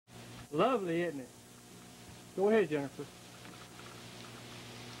Lovely, isn't it? Go ahead, Jennifer.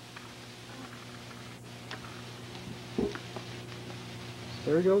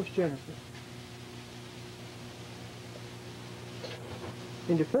 There goes Jennifer.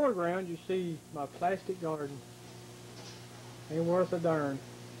 In the foreground, you see my plastic garden. Ain't worth a darn.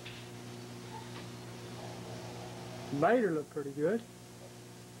 Made her look pretty good.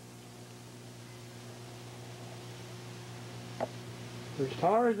 There's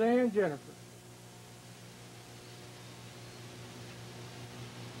Tarzan and Jennifer.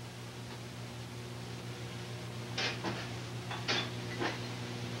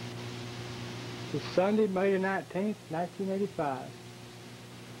 It's Sunday, May the 19th, 1985.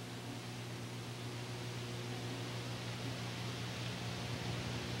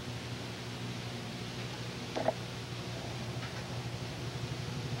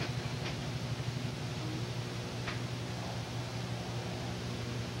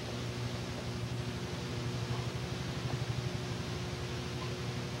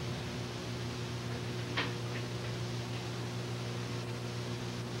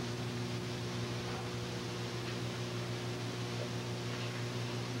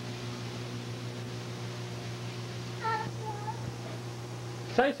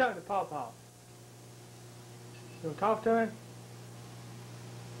 Say something to Pawpaw. You want to talk to him?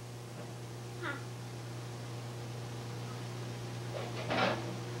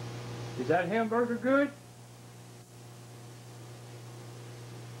 Is that hamburger good?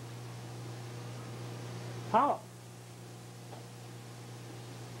 Paw.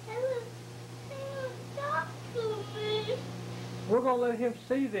 We're going to let him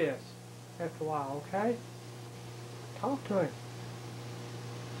see this after a while, okay? Talk to him.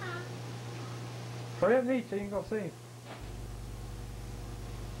 Hurry up and eat so you can go see him.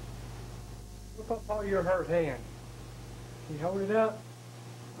 Look up all your hurt hand. Can you hold it up?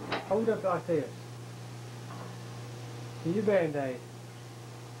 Hold it up like this. See your Band-Aid.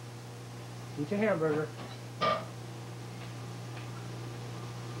 Eat your hamburger.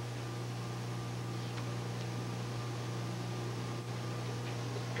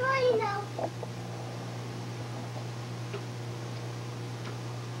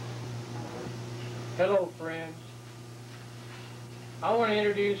 Hello, friends. I want to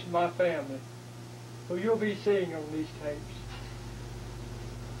introduce my family, who you'll be seeing on these tapes.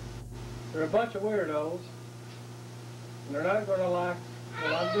 They're a bunch of weirdos, and they're not going to like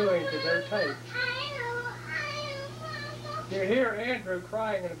what I'm doing to their tapes. You hear Andrew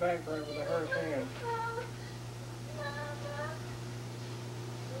crying in the background with a hurt hand.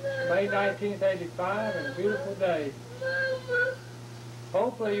 May 1985, and a beautiful day.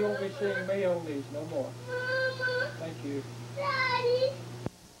 Hopefully you won't be seeing me on these no more. Thank you. Daddy.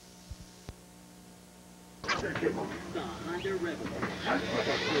 The Honda Rebel.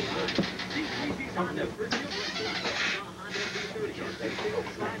 DC's Honda Brazil Rebel. The Honda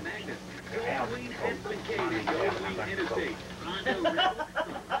B30 Slide Magnet. Goldwing SPK to Goldwing Interstate. Honda Rebel, the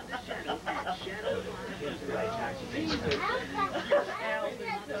Honda Shadow, and Shadow Line. These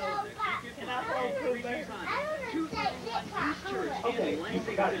Okay,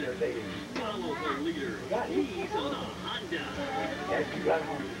 you got it. follow the leader. He's on a Honda. Yes, you got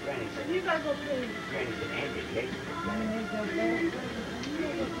one with Granny. You gotta go play. Granny's an Andy, okay?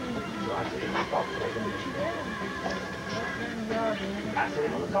 So I said, I'm talking to I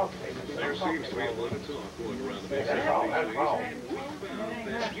said, I'm talking to There seems to be a lot of talk going around the base. That's all, that's all. And we found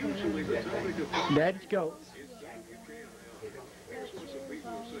that usually the topic of Daddy's goat. here's what some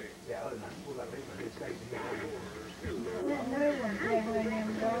people are saying. Yeah, other than that, pull that paper, it's crazy. That new one, Kevin,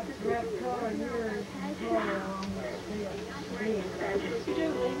 and got the red car yours and color on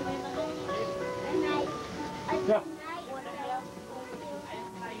Yeah.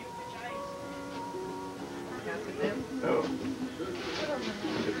 Oh.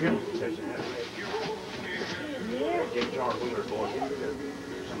 The funeral session, that's it. Yeah. Jim Jar Wheeler going to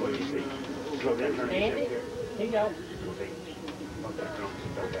somebody you see. Go down there. Andy? Here you go.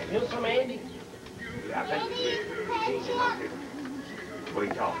 You want some Andy? Yeah, I think it's we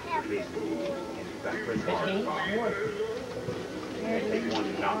talked to the about Chris Martin. They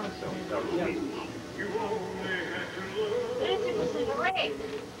wanted to knock us, so we started with me. This was in the wreck.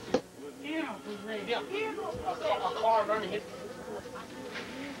 Yeah. A car running hit.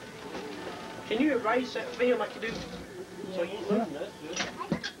 Can you erase that film like you do? So you ain't looking at it.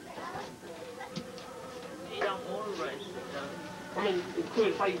 You don't want to erase it. I mean, it's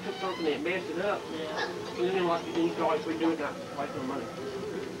cool how you took something and messed it up. Yeah. And then like you can always redo it now, waste no money.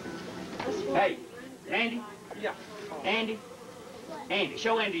 Hey, Andy? Yeah. Andy? Andy,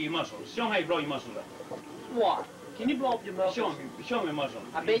 show Andy your muscles. Show him how you blow your muscles up. What? Can you blow up your muscles? Show me a muscle.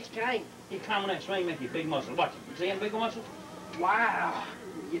 I bet you can't. You climb on that swing, make you a big muscle. Watch it. You see them big muscles? Wow.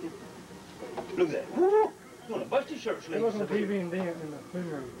 You're getting... Look at that. Woo! You want to bust his shirt It sleeves. was on TV in there in the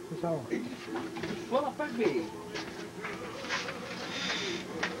living room. It's on. Well, up that big.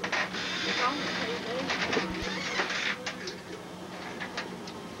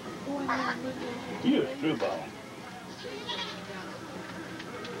 You're a screwball.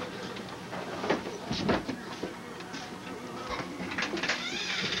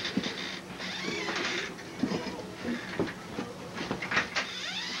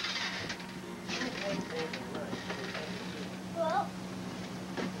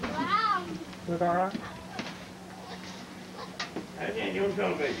 Look all right? How's that doing,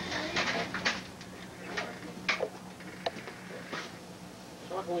 television?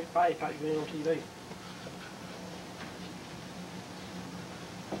 So I can wait 5 like being on TV.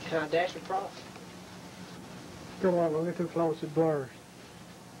 Can I dash across? Come on, don't get too close, it blurs.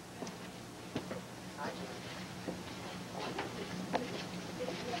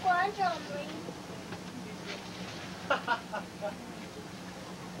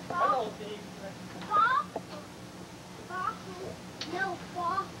 Hello, Steve. No, Bob. Bob. No,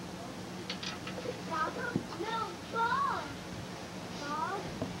 Bob. Bob. No, Bob. Bob.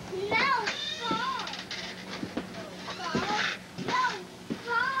 No,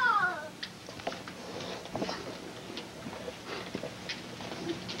 Bob.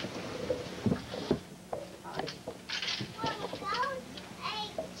 Well, those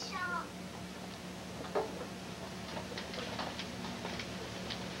ain't chopped.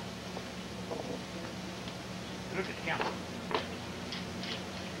 Look at the camera.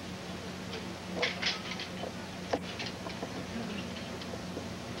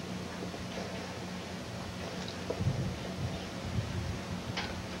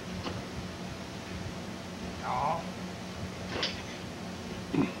 Oh.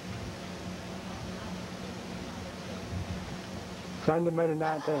 Sunday, May the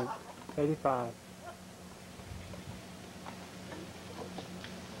 19th, 85.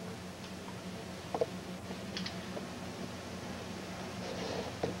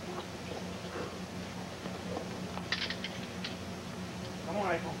 Come on,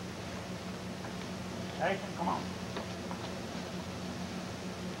 April. April, come on.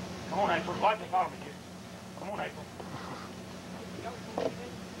 Come on, April. Wipe the bottom of you. Come on, April.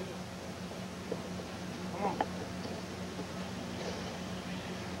 Come on.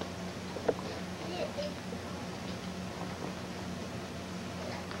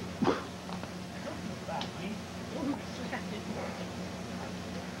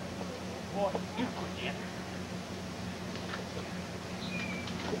 Boy, you quit yet.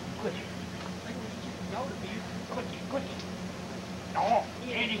 Quit it. Quit it. No,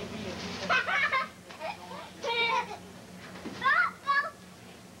 Andy.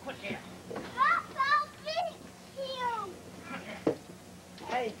 Quit it.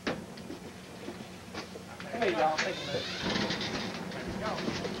 Hey. Hey, y'all. Thank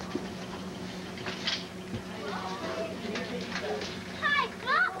you.